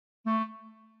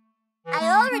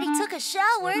already took a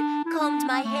shower, combed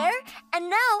my hair, and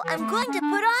now I'm going to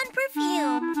put on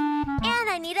perfume. And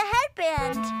I need a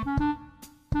headband.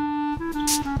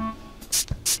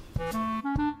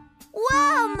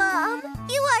 Wow, Mom!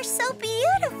 You are so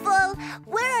beautiful!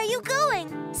 Where are you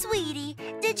going? Sweetie,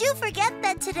 did you forget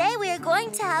that today we are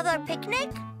going to have our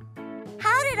picnic?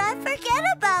 How did I forget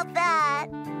about that?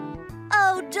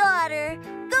 Oh, daughter,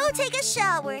 go take a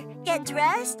shower, get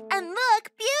dressed, and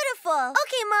look beautiful.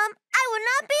 Okay, Mom, I will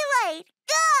not be late.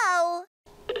 Go!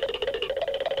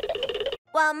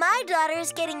 While my daughter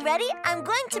is getting ready, I'm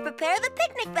going to prepare the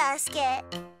picnic basket.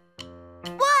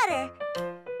 Water.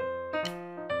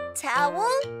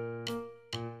 Towel.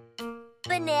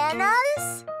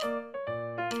 Bananas.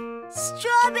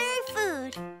 Strawberry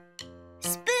food.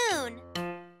 Spoon.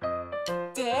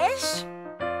 Dish.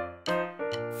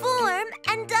 Form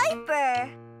and diaper.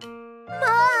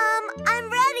 Mom, I'm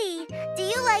ready. Do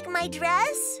you like my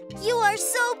dress? You are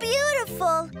so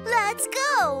beautiful. Let's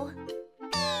go.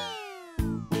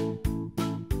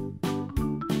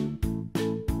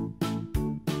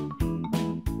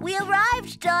 We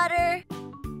arrived, daughter.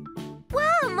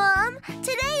 Wow, Mom,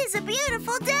 today is a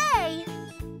beautiful day.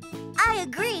 I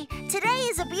agree. Today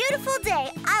is a beautiful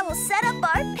day. I will set up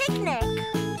our picnic.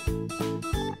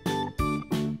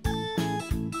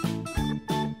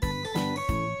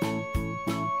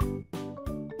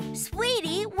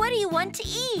 Sweetie, what do you want to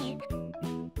eat?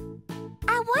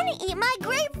 I want to eat my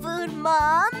great food,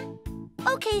 Mom.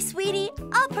 Okay, sweetie,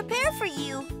 I'll prepare for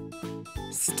you.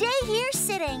 Stay here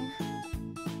sitting.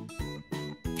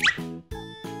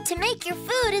 To make your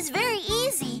food is very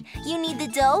easy. You need the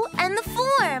dough and the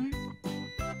form.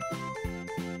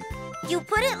 You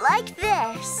put it like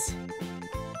this.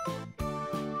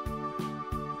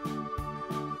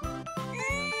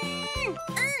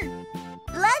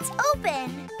 Let's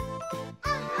open.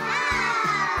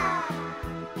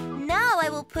 Now I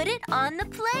will put it on the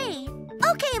plate.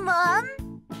 Okay, Mom.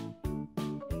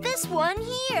 This one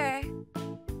here.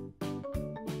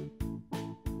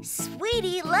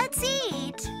 Sweetie, let's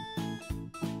eat.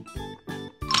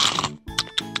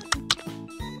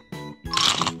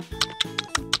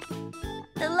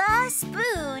 The last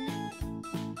spoon.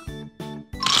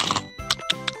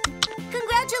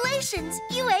 Congratulations,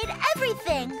 you ate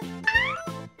everything.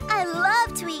 I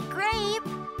love to eat grape.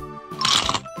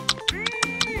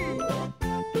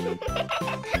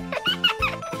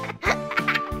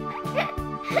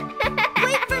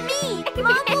 Wait for me.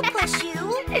 Mom will push you.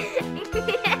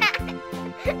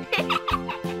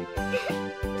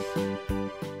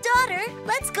 Daughter,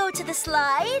 let's go to the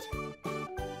slide.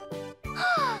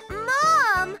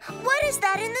 Mom, what is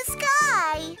that in the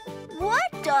sky?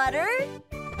 What, daughter?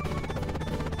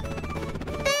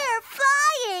 They're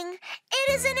flying. It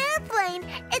is an airplane.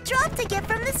 It dropped a gift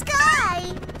from the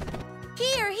sky.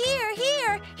 Here, here,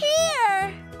 here,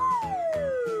 here.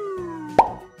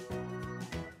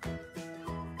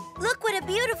 Look what a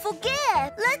beautiful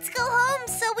gift. Let's go home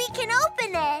so we can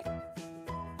open it.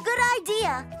 Good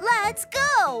idea. Let's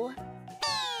go.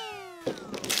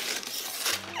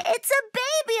 It's a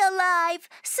baby alive.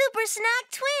 Super Snack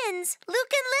twins,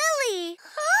 Luke and Lily.